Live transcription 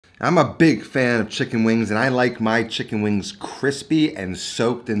I'm a big fan of chicken wings, and I like my chicken wings crispy and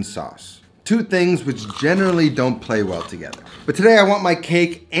soaked in sauce. Two things which generally don't play well together. But today I want my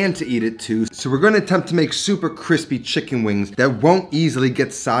cake and to eat it too. So we're going to attempt to make super crispy chicken wings that won't easily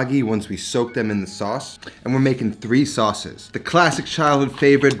get soggy once we soak them in the sauce. And we're making 3 sauces. The classic childhood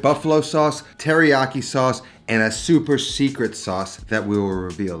favorite, buffalo sauce, teriyaki sauce, and a super secret sauce that we will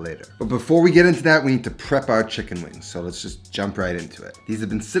reveal later. But before we get into that, we need to prep our chicken wings. So let's just jump right into it. These have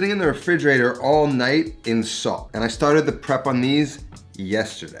been sitting in the refrigerator all night in salt. And I started the prep on these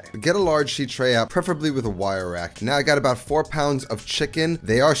yesterday. Get a large sheet tray out, preferably with a wire rack. Now I got about 4 pounds of chicken.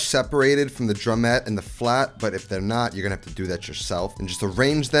 They are separated from the drumette and the flat, but if they're not, you're gonna have to do that yourself. And just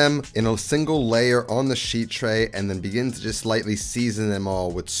arrange them in a single layer on the sheet tray and then begin to just lightly season them all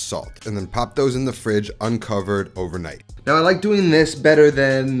with salt. And then pop those in the fridge uncovered overnight. Now I like doing this better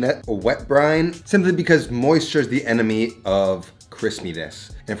than a wet brine, simply because moisture is the enemy of crispiness.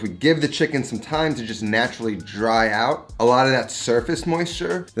 And if we give the chicken some time to just naturally dry out a lot of that surface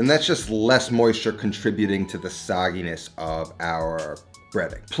moisture, then that's just less moisture contributing to the sogginess of our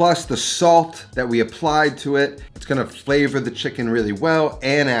breading. Plus the salt that we applied to it, it's gonna flavor the chicken really well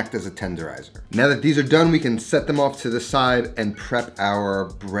and act as a tenderizer. Now that these are done, we can set them off to the side and prep our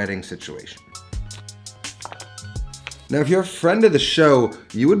breading situation. Now, if you're a friend of the show,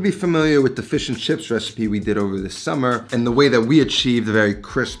 you would be familiar with the fish and chips recipe we did over the summer and the way that we achieved a very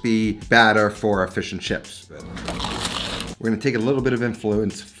crispy batter for our fish and chips. We're gonna take a little bit of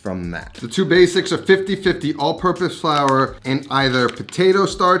influence from that. The 2 basics are 50-50 all-purpose flour and either potato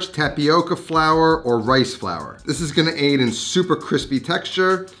starch, tapioca flour, or rice flour. This is gonna aid in super crispy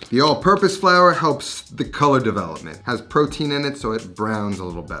texture. The all-purpose flour helps the color development. Has protein in it, so it browns a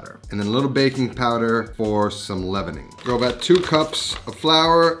little better. And then a little baking powder for some leavening. Go about 2 cups of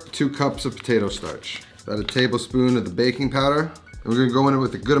flour, 2 cups of potato starch. About a tablespoon of the baking powder. And we're gonna go in it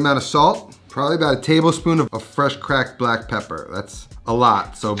with a good amount of salt. Probably about a tablespoon of fresh cracked black pepper. That's a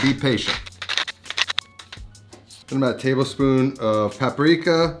lot, so be patient. And about a tablespoon of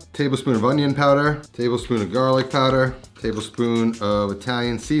paprika, tablespoon of onion powder, tablespoon of garlic powder, tablespoon of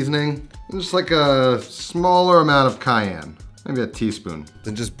Italian seasoning, and just like a smaller amount of cayenne. Maybe a teaspoon.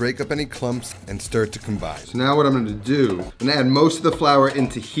 Then just break up any clumps and stir it to combine. So now what I'm gonna do, I'm gonna add most of the flour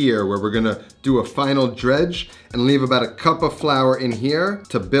into here where we're gonna do a final dredge and leave about a cup of flour in here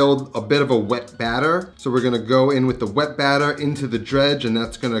to build a bit of a wet batter. So we're gonna go in with the wet batter into the dredge, and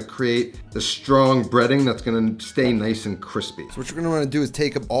that's gonna create the strong breading that's gonna stay nice and crispy. So what you're gonna wanna do is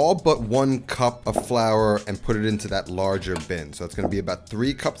take all but 1 cup of flour and put it into that larger bin. So it's gonna be about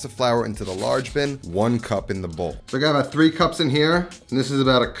 3 cups of flour into the large bin, 1 cup in the bowl. So I got about 3 cups in here, and this is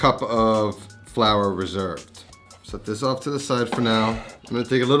about a cup of flour reserved. Set this off to the side for now. I'm gonna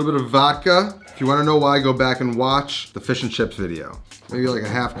take a little bit of vodka. If you wanna know why, go back and watch the fish and chips video. Maybe like a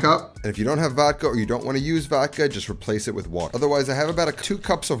half cup. And if you don't have vodka or you don't wanna use vodka, just replace it with water. Otherwise, I have about 2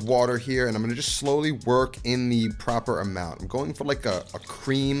 cups of water here, and I'm gonna just slowly work in the proper amount. I'm going for like a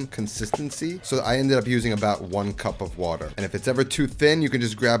cream consistency. So I ended up using about 1 cup of water. And if it's ever too thin, you can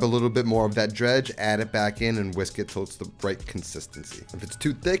just grab a little bit more of that dredge, add it back in, and whisk it till it's the right consistency. If it's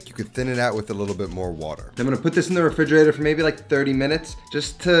too thick, you could thin it out with a little bit more water. I'm gonna put this in the refrigerator for maybe like 30 minutes,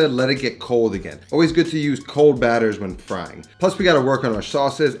 just to let it get cold again. Always good to use cold batters when frying. Plus we gotta work on our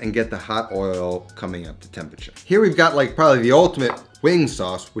sauces and get the hot oil coming up to temperature. Here we've got like probably the ultimate wing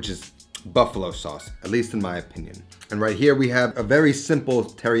sauce, which is buffalo sauce, at least in my opinion. And right here we have a very simple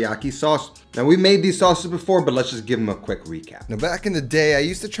teriyaki sauce. Now we've made these sauces before, but let's just give them a quick recap. Now back in the day, I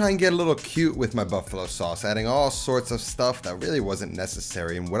used to try and get a little cute with my buffalo sauce, adding all sorts of stuff that really wasn't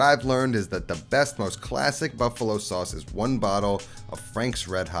necessary. And what I've learned is that the best, most classic buffalo sauce is 1 bottle of Frank's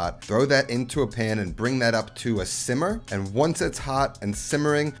Red Hot. Throw that into a pan and bring that up to a simmer. And once it's hot and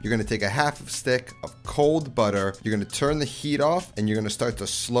simmering, you're gonna take a half stick of cold butter. You're gonna turn the heat off and you're gonna start to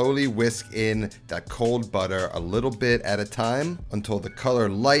slowly whisk in that cold butter a little bit at a time until the color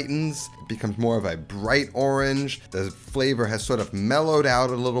lightens. It becomes more of a bright orange. The flavor has sort of mellowed out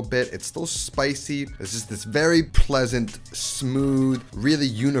a little bit. It's still spicy. It's just this very pleasant, smooth, really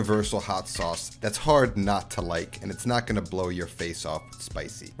universal hot sauce that's hard not to like, and it's not gonna blow your face off with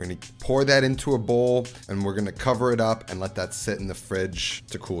spicy. We're gonna pour that into a bowl and we're gonna cover it up and let that sit in the fridge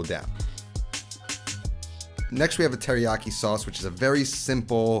to cool down. Next, we have a teriyaki sauce, which is a very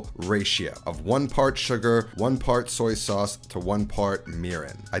simple ratio of 1 part sugar, 1 part soy sauce to 1 part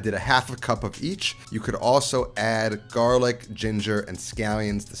mirin. I did a half a cup of each. You could also add garlic, ginger, and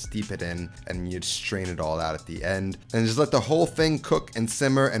scallions to steep it in, and you'd strain it all out at the end. And just let the whole thing cook and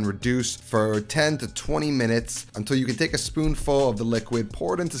simmer and reduce for 10 to 20 minutes until you can take a spoonful of the liquid,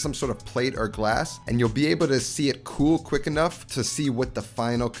 pour it into some sort of plate or glass, and you'll be able to see it cool quick enough to see what the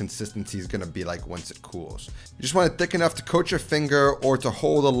final consistency is going to be like once it cools. You just want it thick enough to coat your finger or to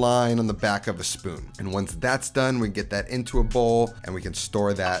hold a line on the back of a spoon. And once that's done, we get that into a bowl and we can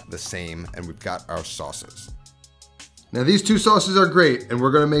store that the same, and we've got our sauces. Now these two sauces are great and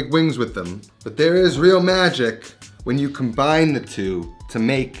we're gonna make wings with them, but there is real magic when you combine the two to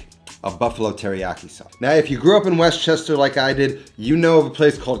make a buffalo teriyaki sauce. Now if you grew up in Westchester like I did, you know of a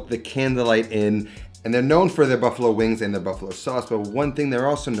place called the Candlelight Inn, and they're known for their buffalo wings and their buffalo sauce, but one thing they're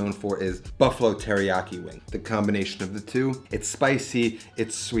also known for is buffalo teriyaki wing. The combination of the two, it's spicy,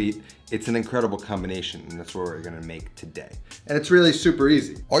 it's sweet, it's an incredible combination, and that's what we're gonna make today. And it's really super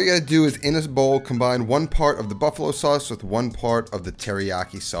easy. All you gotta do is in this bowl, combine 1 part of the buffalo sauce with 1 part of the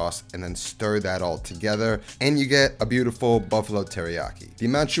teriyaki sauce, and then stir that all together, and you get a beautiful buffalo teriyaki. The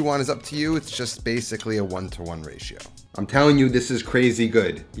amount you want is up to you. It's just basically a 1-to-1 ratio. I'm telling you, this is crazy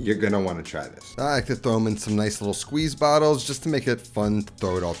good. You're gonna wanna try this. I like to throw them in some nice little squeeze bottles just to make it fun to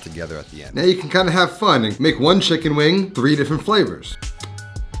throw it all together at the end. Now you can kind of have fun and make 1 chicken wing, 3 different flavors.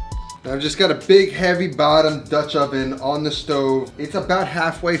 Now I've just got a big heavy bottom Dutch oven on the stove. It's about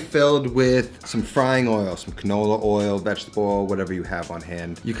halfway filled with some frying oil, some canola oil, vegetable oil, whatever you have on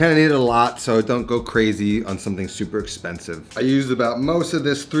hand. You kind of need a lot, so don't go crazy on something super expensive. I used about most of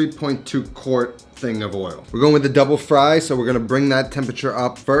this 3.2 quart thing of oil. We're going with the double fry, so we're gonna bring that temperature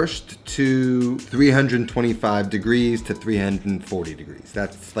up first to 325 degrees to 340 degrees.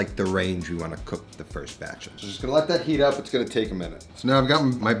 That's like the range we wanna cook the first batch of. So just gonna let that heat up, it's gonna take a minute. So now I've got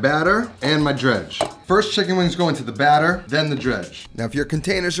my batter and my dredge. First chicken wings go into the batter, then the dredge. Now if your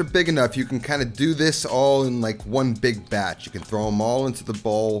containers are big enough, you can kind of do this all in like one big batch. You can throw them all into the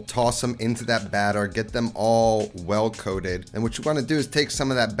bowl, toss them into that batter, get them all well coated. And what you wanna do is take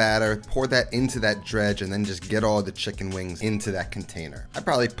some of that batter, pour that into that dredge, and then just get all the chicken wings into that container. I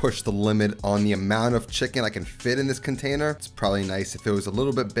probably pushed the limit on the amount of chicken I can fit in this container. It's probably nice if it was a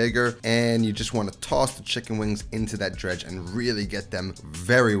little bit bigger, and you just want to toss the chicken wings into that dredge and really get them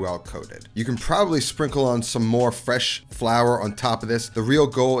very well coated. You can probably sprinkle on some more fresh flour on top of this. The real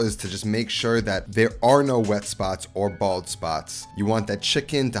goal is to just make sure that there are no wet spots or bald spots. You want that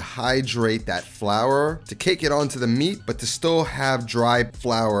chicken to hydrate that flour, to cake it onto the meat, but to still have dry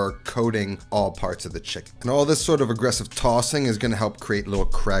flour coating all parts of the chicken. And all this sort of aggressive tossing is gonna help create little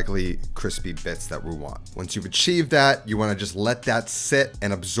craggly, crispy bits that we want. Once you've achieved that, you wanna just let that sit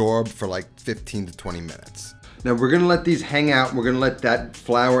and absorb for like 15 to 20 minutes. Now we're gonna let these hang out, and we're gonna let that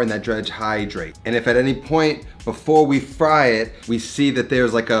flour and that dredge hydrate. And if at any point before we fry it, we see that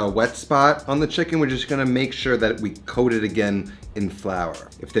there's like a wet spot on the chicken, we're just gonna make sure that we coat it again in flour.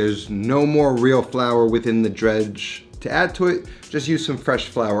 If there's no more real flour within the dredge to add to it, just use some fresh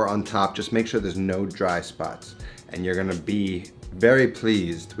flour on top. Just make sure there's no dry spots, and you're gonna be very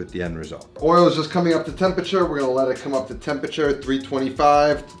pleased with the end result. Oil is just coming up to temperature. We're gonna let it come up to temperature,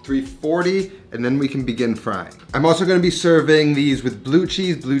 325 to 340, and then we can begin frying. I'm also gonna be serving these with blue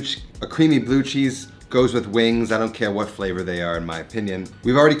cheese. A creamy blue cheese goes with wings. I don't care what flavor they are, in my opinion.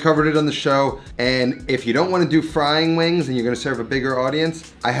 We've already covered it on the show, and if you don't want to do frying wings and you're going to serve a bigger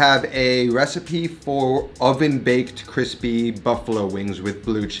audience, I have a recipe for oven-baked crispy buffalo wings with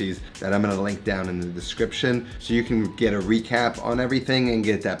blue cheese that I'm going to link down in the description, so you can get a recap on everything and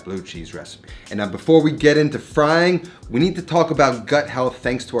get that blue cheese recipe. And now before we get into frying, we need to talk about gut health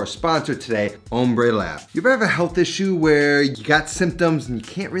thanks to our sponsor today, Ombre Lab. You ever have a health issue where you got symptoms and you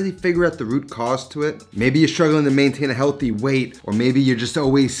can't really figure out the root cause to it? Maybe you're struggling to maintain a healthy weight, or maybe you're just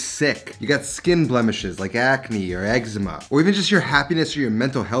always sick. You got skin blemishes like acne or eczema, or even just your happiness or your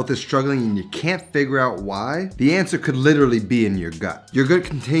mental health is struggling and you can't figure out why? The answer could literally be in your gut. Your gut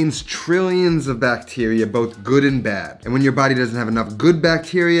contains trillions of bacteria, both good and bad. And when your body doesn't have enough good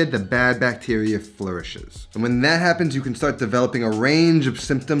bacteria, the bad bacteria flourishes. And when that happens, you can start developing a range of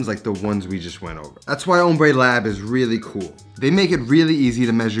symptoms like the ones we just went over. That's why Ombre Lab is really cool. They make it really easy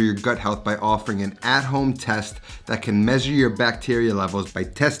to measure your gut health by offering an at-home test that can measure your bacteria levels by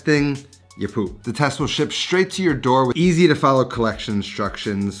testing your poop. The test will ship straight to your door with easy to follow collection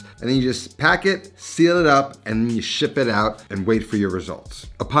instructions, and then you just pack it, seal it up, and then you ship it out and wait for your results.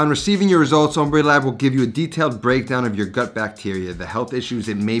 Upon receiving your results, Ombre Lab will give you a detailed breakdown of your gut bacteria, the health issues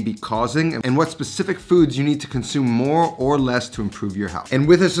it may be causing, and what specific foods you need to consume more or less to improve your health. And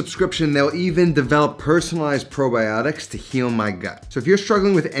with a subscription, they'll even develop personalized probiotics to heal my gut. So if you're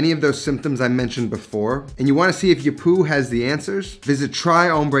struggling with any of those symptoms I mentioned before, and you want to see if your poo has the answers, visit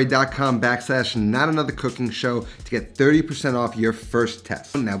tryombre.com/notanothercookingshow to get 30% off your first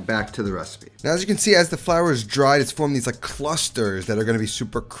test. Now back to the recipe. Now as you can see, as the flour is dried, it's formed these like clusters that are going to be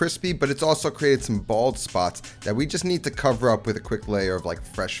super crispy, but it's also created some bald spots that we just need to cover up with a quick layer of like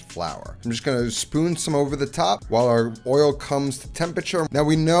fresh flour. I'm just going to spoon some over the top while our oil comes to temperature. Now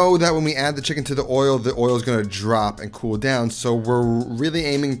we know that when we add the chicken to the oil is going to drop and cool down, so we're really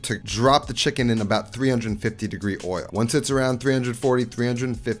aiming to drop the chicken in about 350-degree oil. Once it's around 340,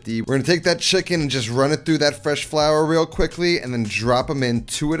 350, we're going to take that chicken and just run it through that fresh flour real quickly and then drop them in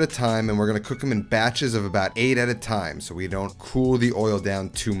 2 at a time, and we're going to cook them in batches of about 8 at a time so we don't cool the oil down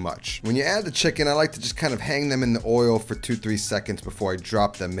too much. When you add the chicken, I like to just kind of hang them in the oil for 2-3 seconds before I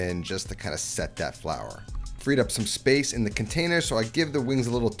drop them in, just to kind of set that flour. Freed up some space in the container, so I give the wings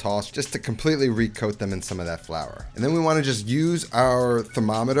a little toss just to completely recoat them in some of that flour. And then we want to just use our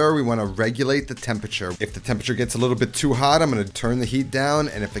thermometer. We want to regulate the temperature. If the temperature gets a little bit too hot, I'm going to turn the heat down,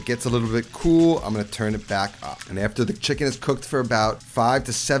 and if it gets a little bit cool, I'm going to turn it back up. And after the chicken is cooked for about 5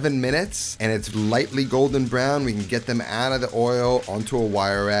 to 7 minutes and it's lightly golden brown, we can get them out of the oil onto a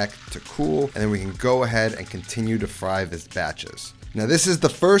wire rack to cool, and then we can go ahead and continue to fry these batches. Now this is the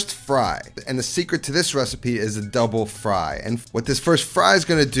first fry, and the secret to this recipe is a double fry. And what this first fry is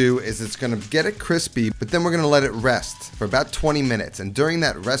going to do is it's going to get it crispy, but then we're going to let it rest for about 20 minutes. And during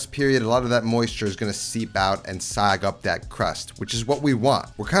that rest period, a lot of that moisture is going to seep out and sog up that crust, which is what we want.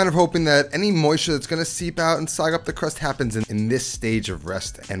 We're kind of hoping that any moisture that's going to seep out and sog up the crust happens in this stage of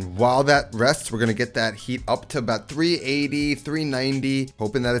resting. And while that rests, we're going to get that heat up to about 380, 390,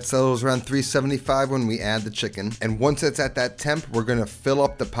 hoping that it settles around 375 when we add the chicken. And once it's at that temp, we're going to fill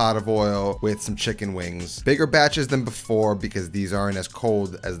up the pot of oil with some chicken wings. Bigger batches than before because these aren't as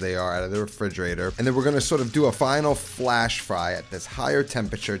cold as they are out of the refrigerator. And then we're going to sort of do a final flash fry at this higher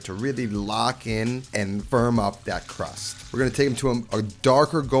temperature to really lock in and firm up that crust. We're going to take them to a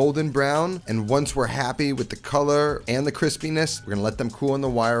darker golden brown, and once we're happy with the color and the crispiness, we're going to let them cool in the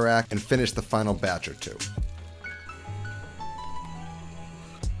wire rack and finish the final batch or two.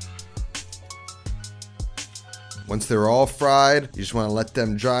 Once they're all fried, you just want to let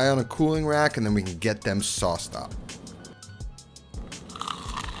them dry on a cooling rack, and then we can get them sauced up.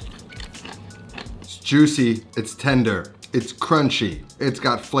 It's juicy, it's tender, it's crunchy, it's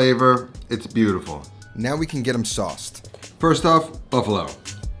got flavor, it's beautiful. Now we can get them sauced. First off, buffalo.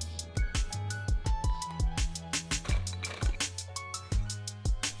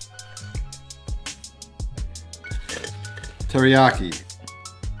 Teriyaki.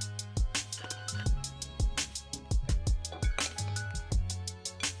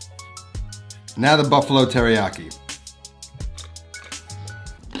 Now the buffalo teriyaki.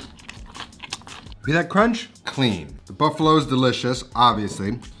 See that crunch? Clean. The buffalo is delicious,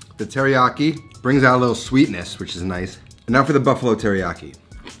 obviously. The teriyaki brings out a little sweetness, which is nice. And now for the buffalo teriyaki.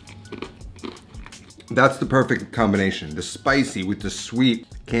 That's the perfect combination. The spicy with the sweet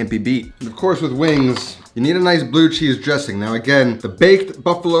can't be beat. And of course, with wings, you need a nice blue cheese dressing. Now again, the baked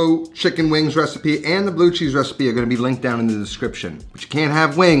buffalo chicken wings recipe and the blue cheese recipe are gonna be linked down in the description. But you can't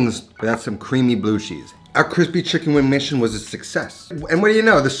have wings without some creamy blue cheese. Our crispy chicken wing mission was a success. And what do you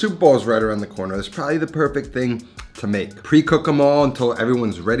know, the soup bowl is right around the corner. It's probably the perfect thing to make. Pre-cook them all until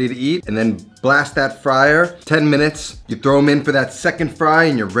everyone's ready to eat, and then blast that fryer, 10 minutes, you throw them in for that second fry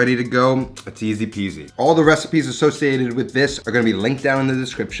and you're ready to go. It's easy peasy. All the recipes associated with this are gonna be linked down in the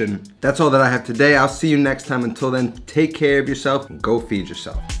description. That's all that I have today. I'll see you next time. Until then, take care of yourself and go feed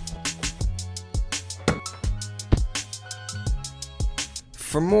yourself.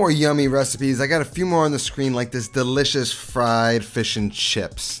 For more yummy recipes, I got a few more on the screen, like this delicious fried fish and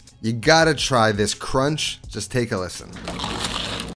chips. You gotta try this crunch. Just take a listen.